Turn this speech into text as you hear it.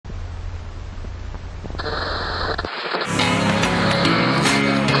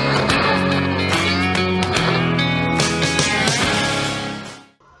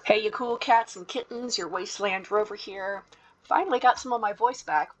cats and kittens, your wasteland rover here. Finally got some of my voice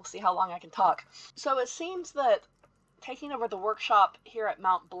back. We'll see how long I can talk. So it seems that taking over the workshop here at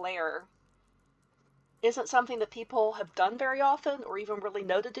Mount Blair isn't something that people have done very often or even really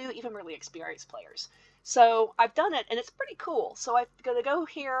know to do, even really experienced players. So I've done it and it's pretty cool. So I'm going to go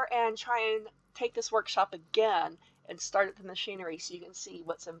here and try and take this workshop again and start up the machinery so you can see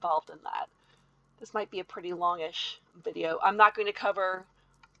what's involved in that. This might be a pretty longish video. I'm not going to cover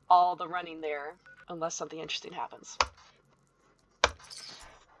all the running there unless something interesting happens.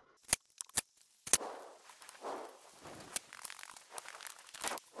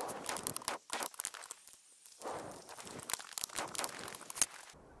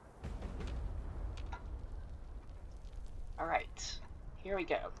 All right, here we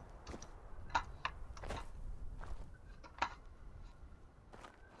go. I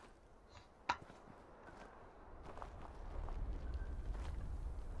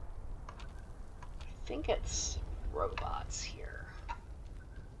think it's robots here.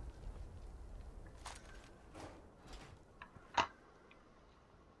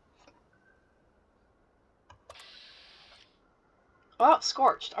 Oh,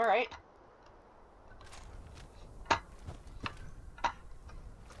 scorched. All right.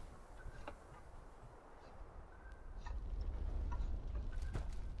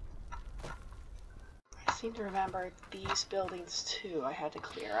 I seem to remember these buildings too I had to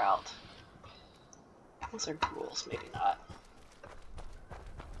clear out. Those are ghouls, maybe not.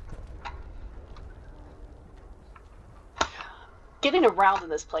 Getting around in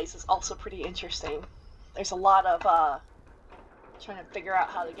this place is also pretty interesting. There's a lot of trying to figure out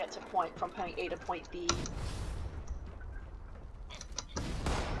how to get to from point A to point B.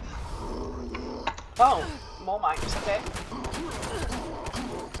 Oh, mole miners, okay.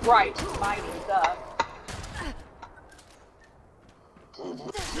 Right, mining, duh.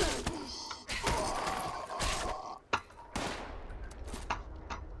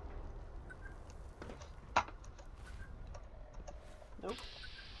 Nope.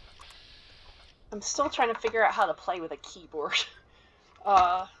 I'm still trying to figure out how to play with a keyboard.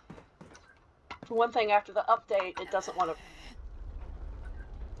 For one thing, after the update, it doesn't want to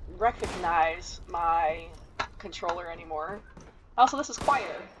recognize my controller anymore. Also, this is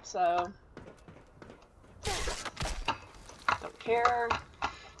quieter, so don't care.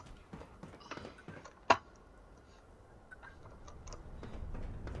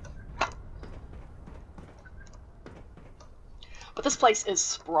 But this place is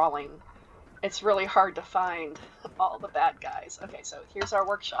sprawling. It's really hard to find all the bad guys. Okay, so here's our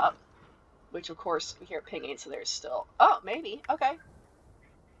workshop, which of course we hear pinging, so there's still... Oh, maybe. Okay.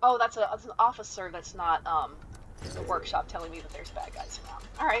 Oh, that's an officer that's not the workshop telling me that there's bad guys around.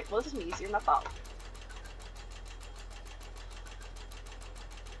 Alright, well this is easier than I thought.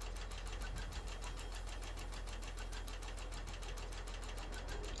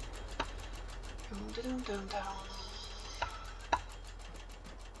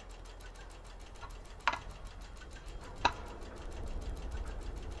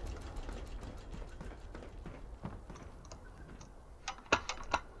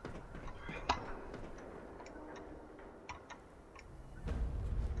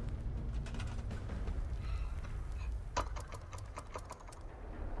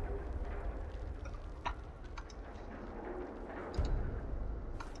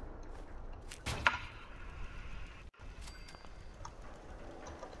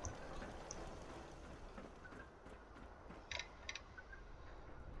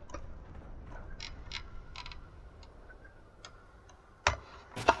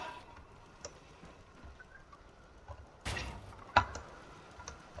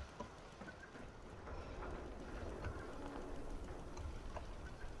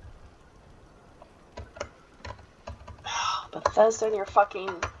 Bethesda, you're fucking...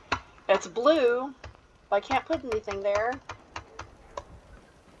 It's blue, but I can't put anything there.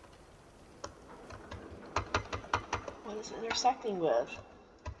 What is it intersecting with?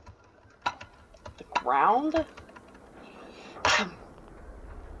 The ground?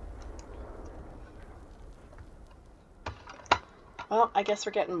 Well, I guess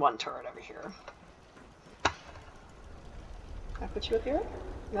we're getting one turret over here. Can I put you up here?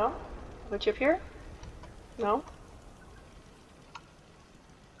 No? Put you up here? No?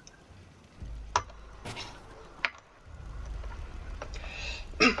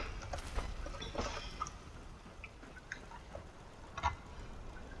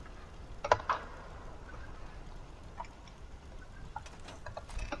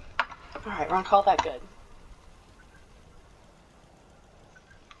 Alright, we're gonna call that good.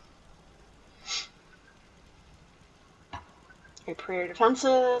 Repair your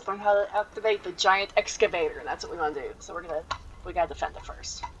defenses, learn how to activate the giant excavator, and that's what we want to do. So we gotta defend it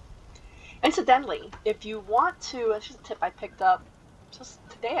first. Incidentally, if you want to, this is a tip I picked up just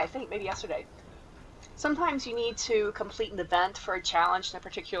today, I think, maybe yesterday. Sometimes you need to complete an event for a challenge in a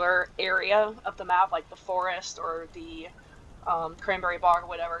particular area of the map, like the forest or the cranberry bog or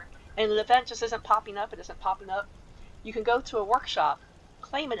whatever, and an event just isn't popping up, you can go to a workshop,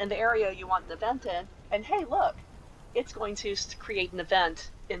 claim it in the area you want the event in, and hey, look, it's going to create an event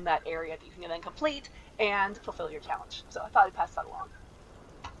in that area that you can then complete and fulfill your challenge. So I thought I'd pass that along.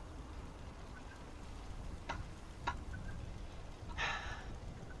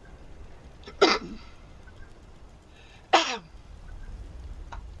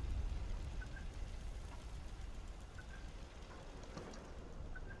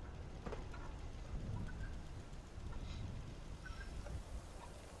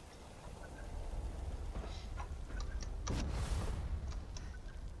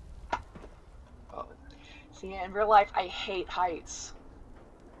 See, in real life, I hate heights.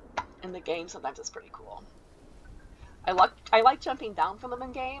 In the game, sometimes it's pretty cool. I like jumping down from them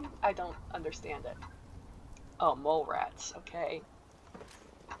in game. I don't understand it. Oh, mole rats. Okay.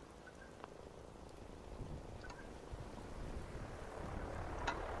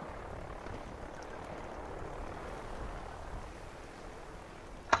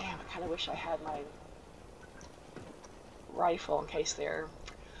 Damn, I kind of wish I had my rifle in case they're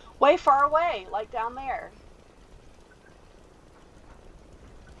way far away, like down there.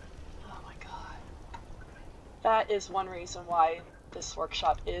 That is one reason why this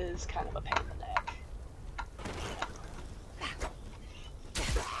workshop is kind of a pain in the neck.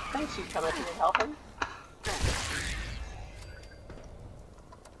 Thanks for coming here and helping.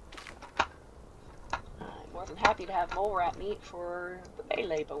 I'm more than happy to have mole rat meat for the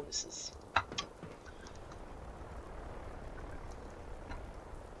melee bonuses.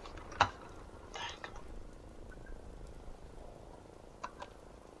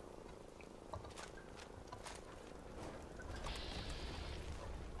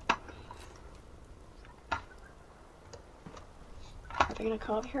 Are they gonna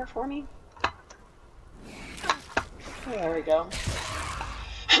come up here for me? There we go.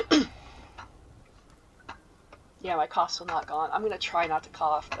 Yeah, my cough's still not gone. I'm gonna try not to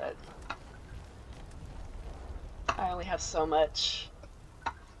cough, but I only have so much,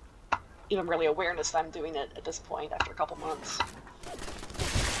 even really awareness that I'm doing it at this point after a couple months.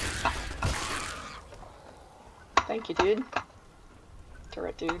 Thank you, dude.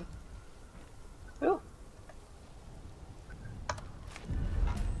 Turret dude. Ooh.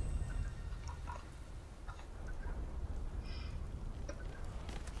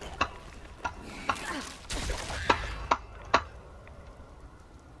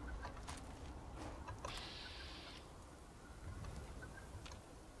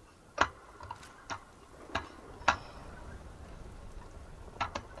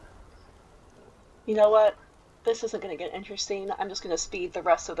 You know what? This isn't going to get interesting. I'm just going to speed the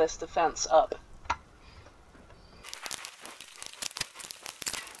rest of this defense up.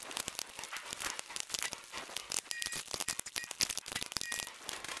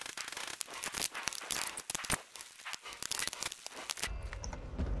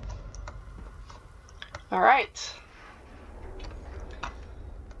 All right.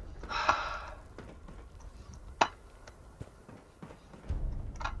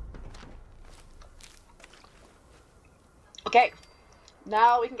 Okay,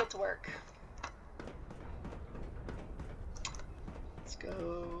 now we can get to work. Let's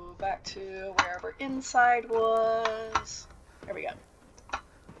go back to wherever inside was. There we go.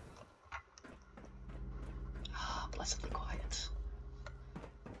 Oh, blessedly quiet.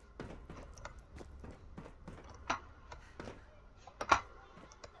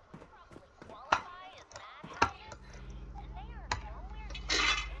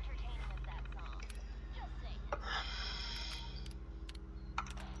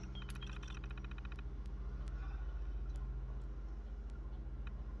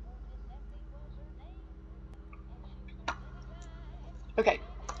 Okay,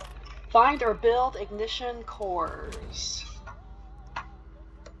 find or build ignition cores.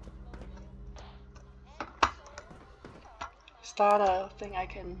 Is that a thing I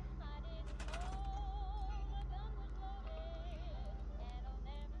can...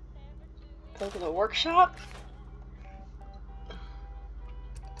 go to the workshop?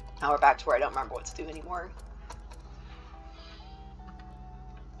 Now we're back to where I don't remember what to do anymore.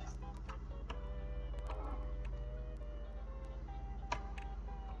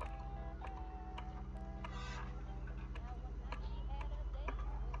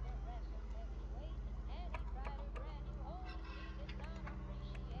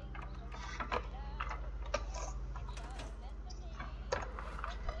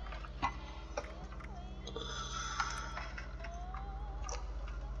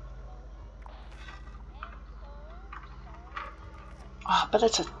 But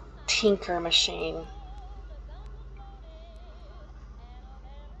it's a tinker machine.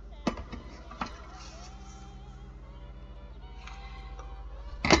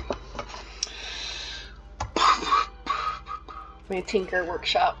 I mean, tinker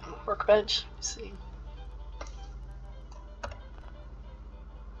workshop, workbench. Let's see.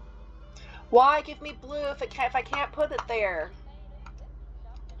 Why give me blue if I can't put it there?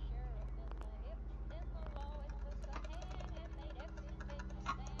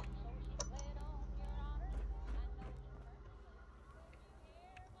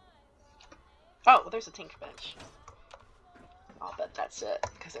 Oh, well, there's a tinker bench. I'll bet that's it,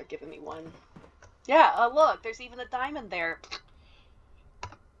 because they're giving me one. Yeah, look, there's even a diamond there.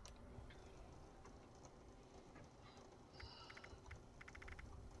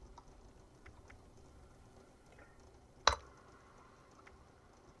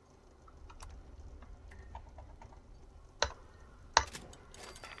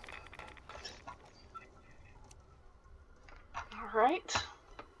 Alright.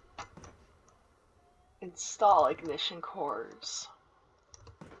 Install ignition cores.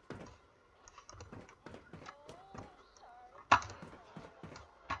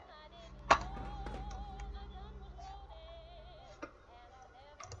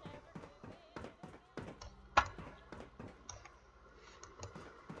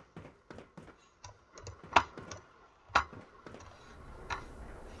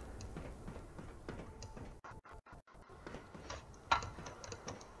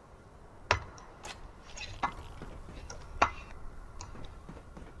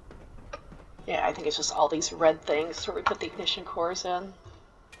 Yeah, I think it's just all these red things where we put the ignition cores in.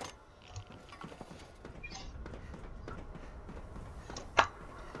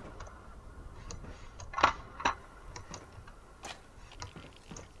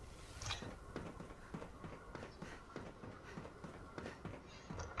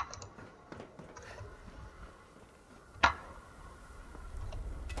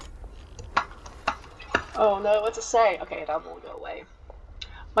 Oh no, what's it say? Okay, that will go away.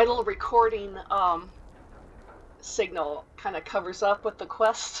 My little recording signal kind of covers up what the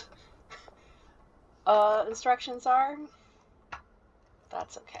quest instructions are.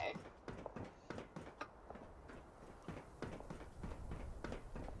 That's okay.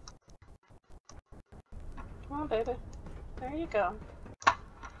 Come on, baby. There you go.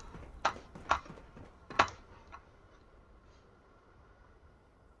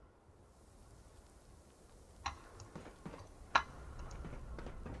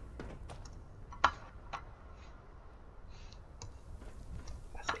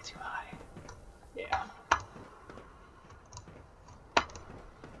 That's way too high. Yeah.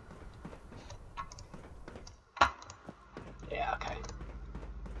 Yeah, okay.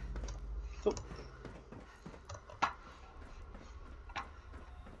 Oop.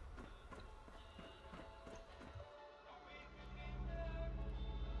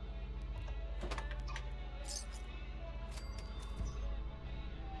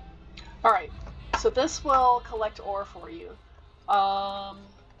 Alright, so this will collect ore for you.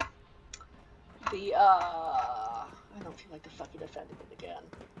 I don't feel like the fucking defending it again.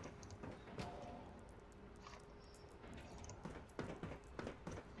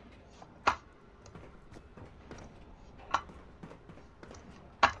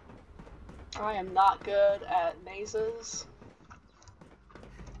 I am not good at mazes.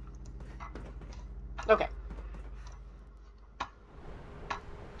 Okay.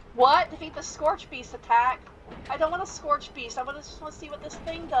 What? Defeat the Scorch Beast attack? I don't want a Scorch Beast. I just want to see what this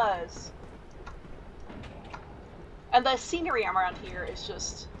thing does. And the scenery around here is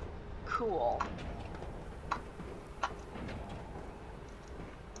just cool. I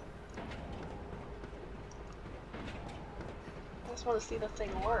just want to see the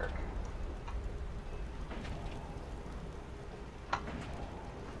thing work.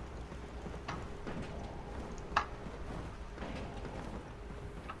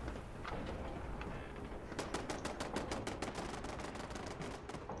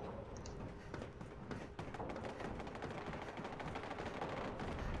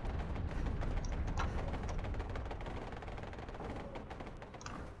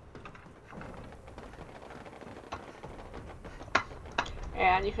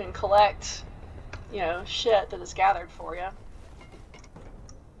 And you can collect, you know, shit that is gathered for you.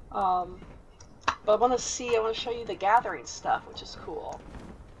 But I want to show you the gathering stuff, which is cool.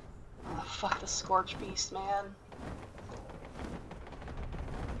 Oh, fuck the Scorch Beast, man.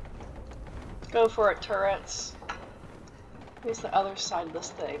 Go for it, turrets. Here's the other side of this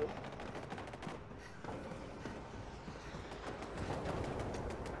thing.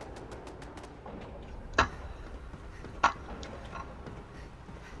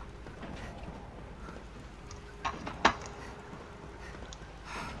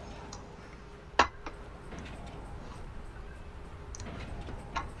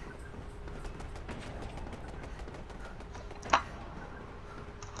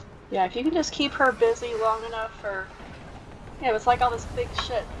 Yeah, if you can just keep her busy long enough for... Yeah, it's like all this big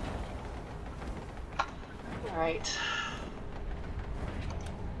shit. Alright.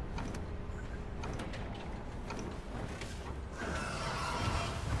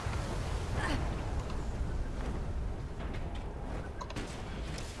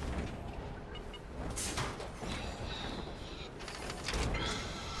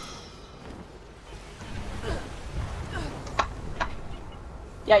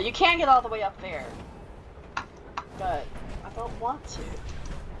 Yeah, you can get all the way up there, but I don't want to.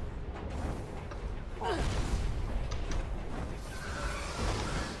 Oh.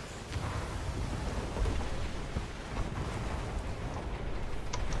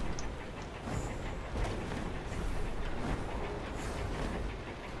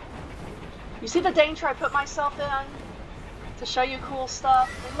 You see the danger I put myself in to show you cool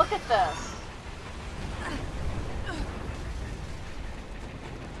stuff? I mean, look at this.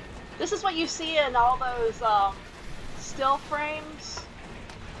 This is what you see in all those still frames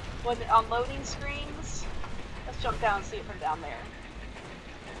when on loading screens. Let's jump down and see it from down there.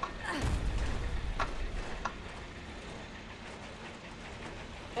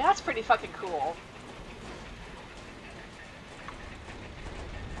 Yeah, that's pretty fucking cool.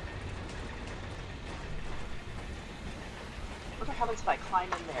 What happens if I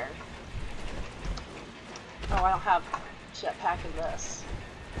climb in there? Oh, I don't have jetpack in this.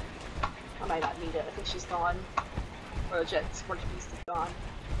 I might not need it. I think she's gone. Or the jet sports beast is gone.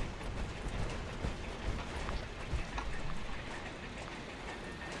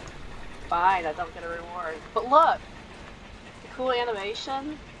 Fine, I don't get a reward. But look! The cool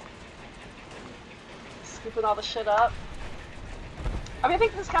animation. Scooping all the shit up. I mean, I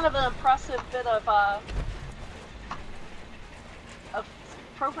think this is kind of an impressive bit of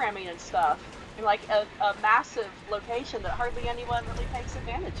programming and stuff. In like a massive location that hardly anyone really takes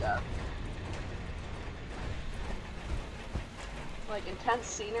advantage of. Like intense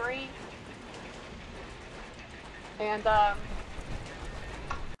scenery. And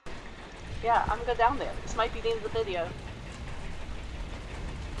yeah, I'm gonna go down there. This might be the end of the video.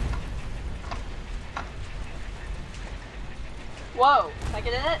 Whoa, can I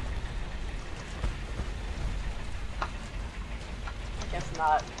get in it? I guess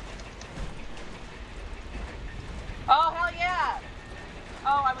not. Oh, hell yeah!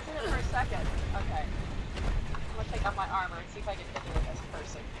 Oh, I was in it for a second. Okay. I'm gonna take off my armor and see if I can hit it as a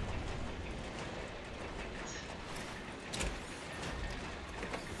person.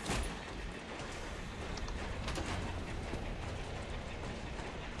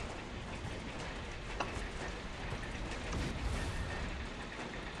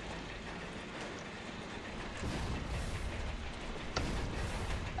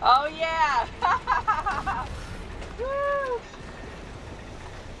 Oh yeah! Woo!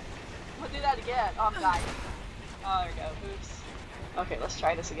 We'll do that again. Oh, I'm dying. Oh, there we go. Oops. Okay, let's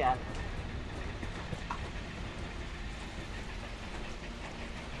try this again.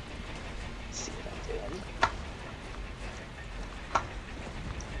 Let's see what I'm doing.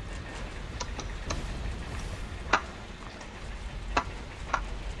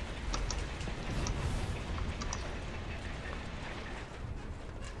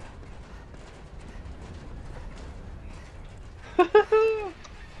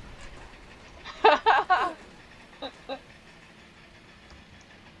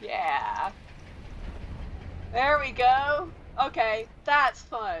 Yeah. There we go. Okay, that's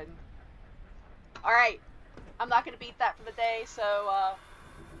fun. Alright. I'm not gonna beat that for the day, so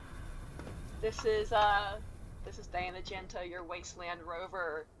this is Diana Genta, your Wasteland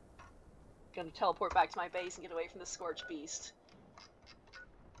Rover. Gonna teleport back to my base and get away from the Scorch Beast.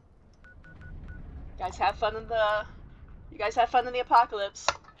 You guys have fun in the apocalypse.